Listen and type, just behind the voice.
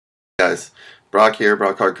Guys, Brock here,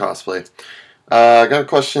 Brock Hard Cosplay. I got a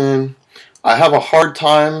question. I have a hard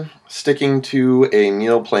time sticking to a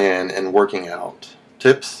meal plan and working out.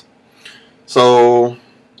 Tips? So,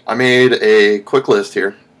 I made a quick list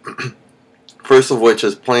here. First of which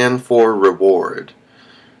is plan for reward.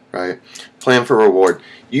 Right? Plan for reward.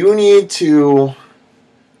 You need to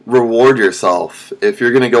reward yourself if you're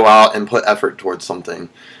going to go out and put effort towards something.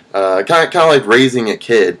 Kind of like raising a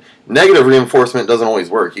kid. Negative reinforcement doesn't always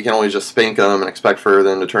work. You can't always just spank them and expect for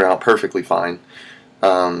them to turn out perfectly fine.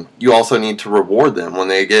 You also need to reward them when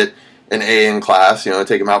they get an A in class. You know,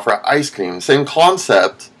 take them out for ice cream. Same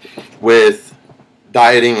concept with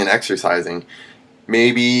dieting and exercising.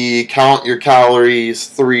 Maybe count your calories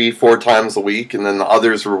 3-4 times a week, and then the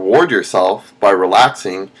others reward yourself by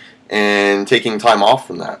relaxing and taking time off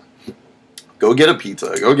from that. Go get a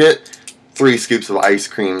pizza. Go get 3 scoops of ice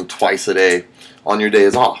cream twice a day on your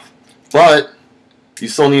days off. But you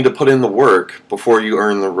still need to put in the work before you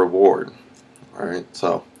earn the reward. Alright,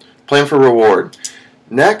 so plan for reward.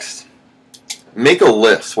 Next, make a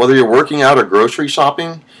list. Whether you're working out or grocery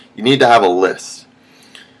shopping, you need to have a list.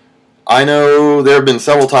 I know there have been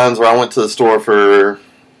several times where I went to the store for,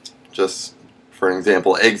 just for an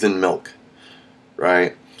example, eggs and milk.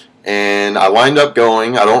 Right? And I wind up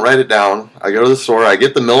going, I don't write it down, I go to the store, I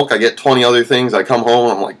get the milk, I get 20 other things, I come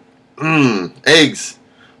home and I'm like, eggs.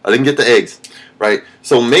 I didn't get the eggs, right?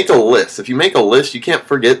 So make a list. If you make a list, you can't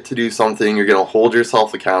forget to do something. You're going to hold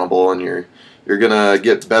yourself accountable, and you're going to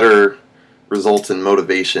get better results and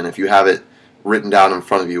motivation if you have it written down in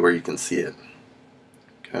front of you where you can see it.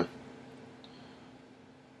 Okay.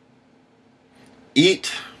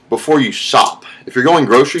 Eat before you shop. If you're going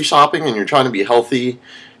grocery shopping and you're trying to be healthy,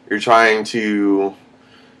 you're trying to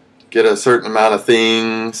get a certain amount of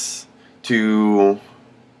things to